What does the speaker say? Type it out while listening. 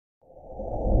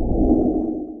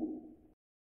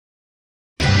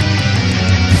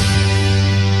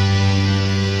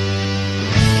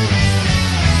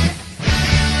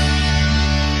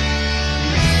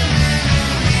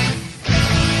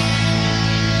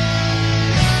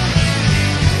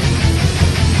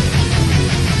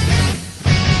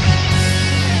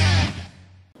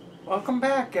Welcome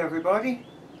back, everybody,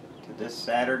 to this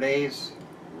Saturday's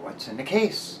What's in the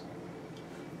Case.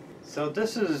 So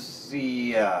this is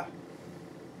the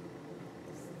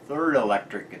third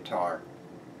electric guitar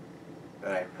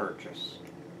that I purchased.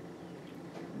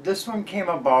 This one came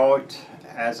about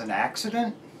as an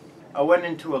accident. I went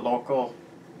into a local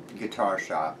guitar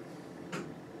shop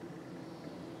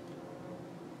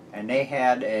and they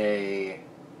had a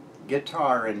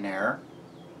guitar in there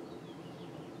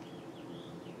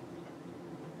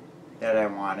that I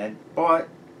wanted, but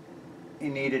it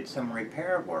needed some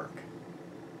repair work.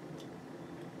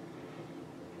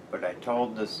 But I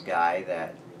told this guy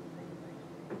that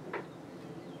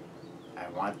I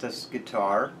want this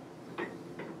guitar, and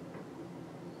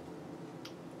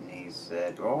he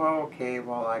said, oh, okay,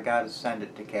 well, I gotta send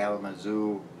it to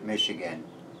Kalamazoo, Michigan,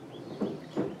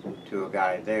 to a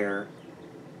guy there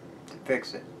to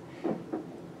fix it.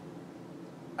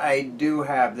 I do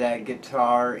have that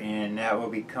guitar, and that will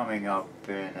be coming up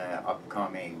in an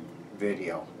upcoming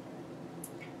video.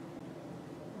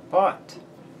 But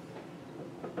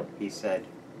he said,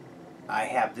 I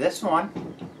have this one.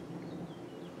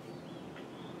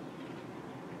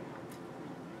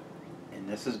 And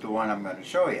this is the one I'm going to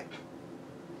show you.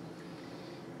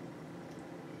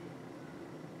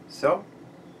 So,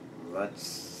 let's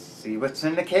see what's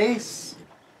in the case.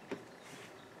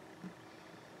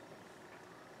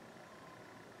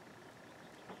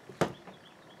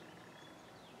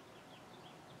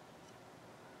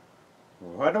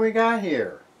 What do we got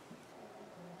here?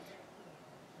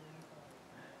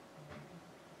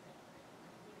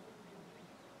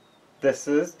 This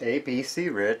is a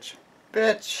BC Rich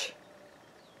bitch.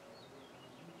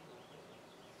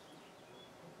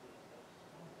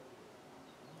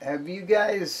 Have you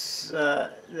guys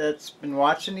that's been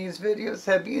watching these videos,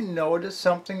 have you noticed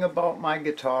something about my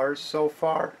guitars so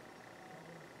far?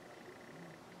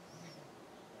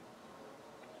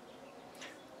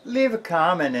 Leave a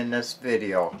comment in this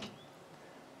video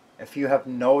if you have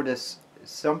noticed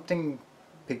something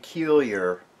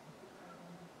peculiar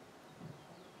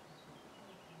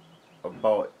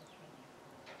about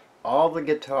all the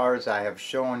guitars I have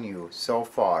shown you so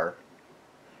far,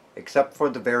 except for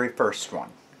the very first one.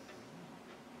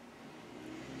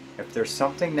 If there's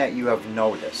something that you have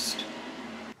noticed.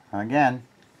 Again,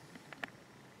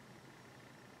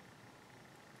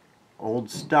 old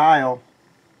style.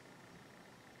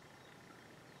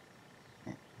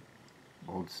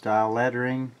 Old style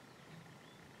lettering.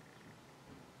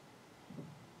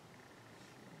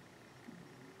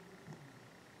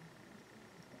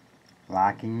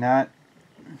 Locking nut.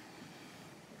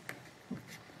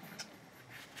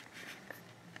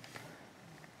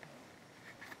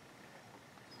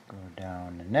 Go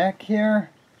down the neck here.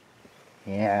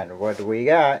 And what do we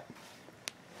got?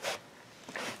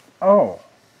 Oh.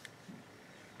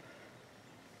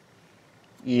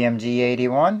 EMG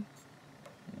 81.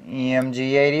 EMG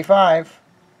 85.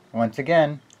 Once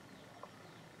again.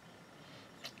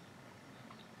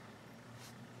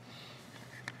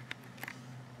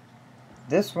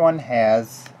 This one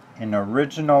has an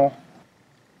original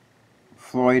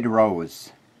Floyd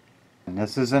Rose, and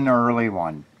this is an early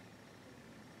one.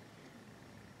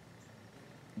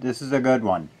 This is a good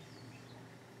one.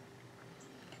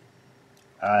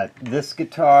 This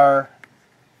guitar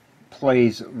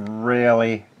plays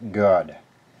really good.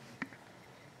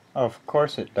 Of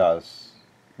course it does,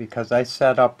 because I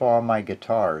set up all my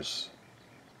guitars.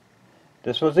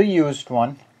 This was a used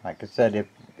one. Like I said,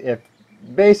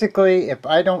 basically, if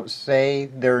I don't say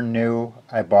they're new,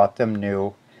 I bought them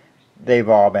new, they've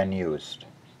all been used.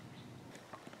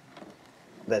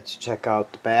 Let's check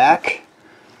out the back.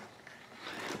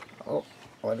 Oh,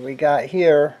 what do we got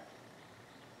here?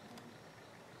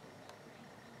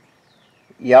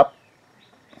 Yep.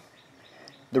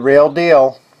 The real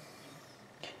deal.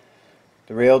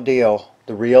 The real deal.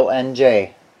 The real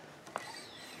NJ.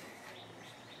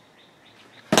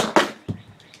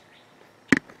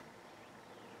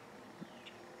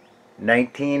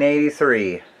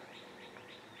 $1983.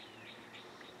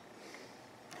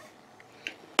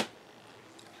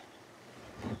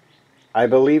 I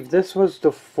believe this was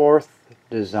the fourth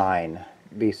design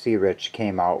BC Rich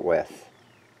came out with.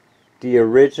 The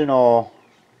original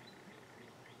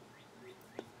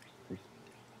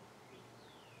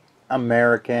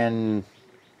American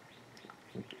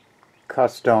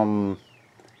custom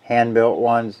hand-built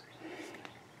ones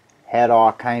had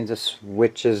all kinds of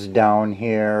switches down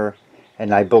here,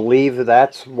 and I believe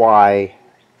that's why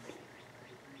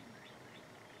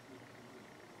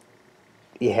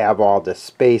you have all the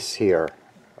space here.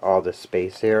 All the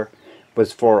space here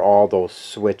was for all those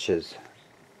switches.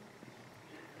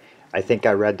 I think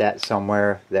I read that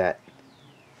somewhere, that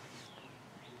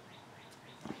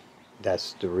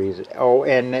that's the reason. Oh,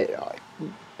 and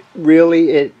really,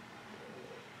 it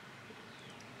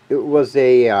was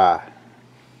a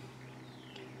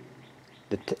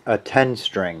 10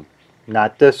 string,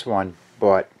 not this one,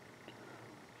 but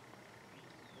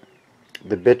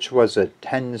the bitch was a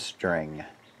 10 string,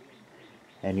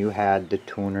 and you had the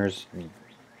tuners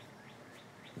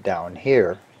down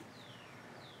here.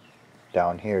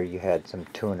 Down here you had some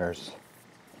tuners,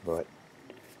 but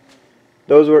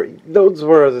those were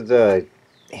the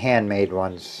handmade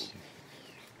ones.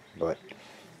 But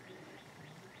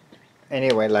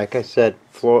anyway, like I said,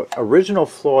 original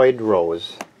Floyd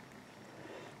Rose,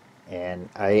 and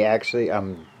I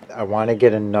want to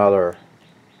get another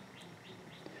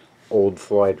old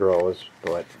Floyd Rose,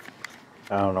 but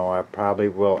I don't know, I probably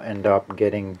will end up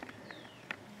getting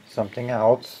something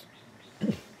else.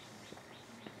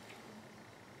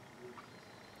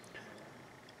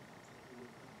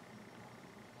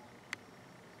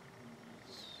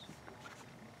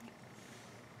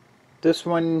 This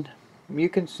one, you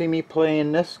can see me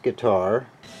playing this guitar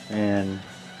in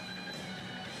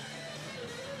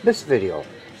this video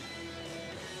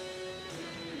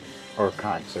or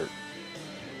concert.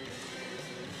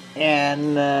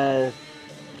 And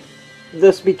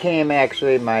this became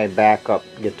actually my backup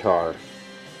guitar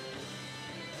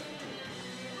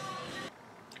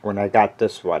when I got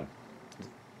this one.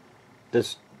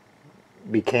 This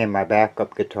became my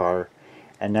backup guitar,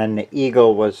 and then the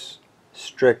Eagle was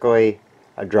strictly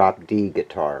a drop D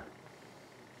guitar.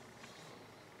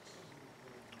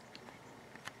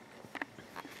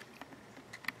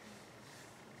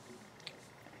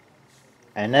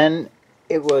 And then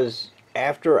it was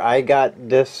after I got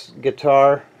this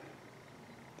guitar,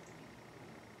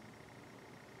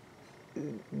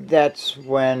 that's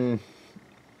when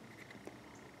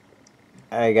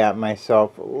I got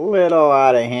myself a little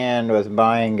out of hand with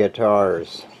buying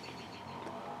guitars.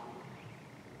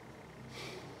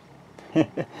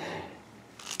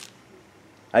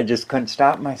 I just couldn't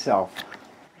stop myself.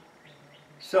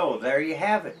 So there you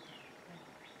have it.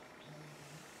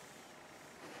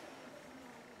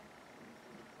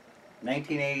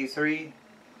 (1983)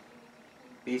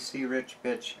 BC Rich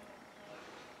Bitch,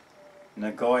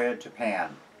 Nagoya,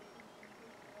 Japan.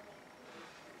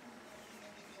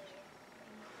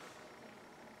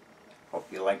 Hope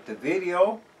you liked the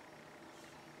video.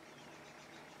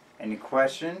 Any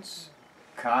questions,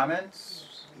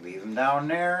 comments, leave them down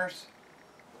there.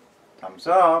 Thumbs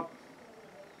up.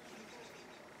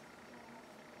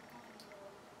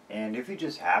 And if you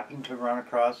just happen to run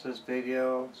across this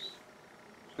video,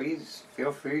 please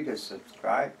feel free to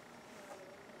subscribe.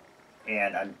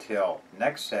 And until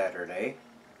next Saturday,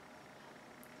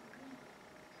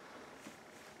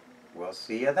 we'll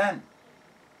see you then.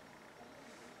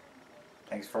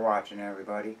 Thanks for watching,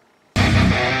 everybody.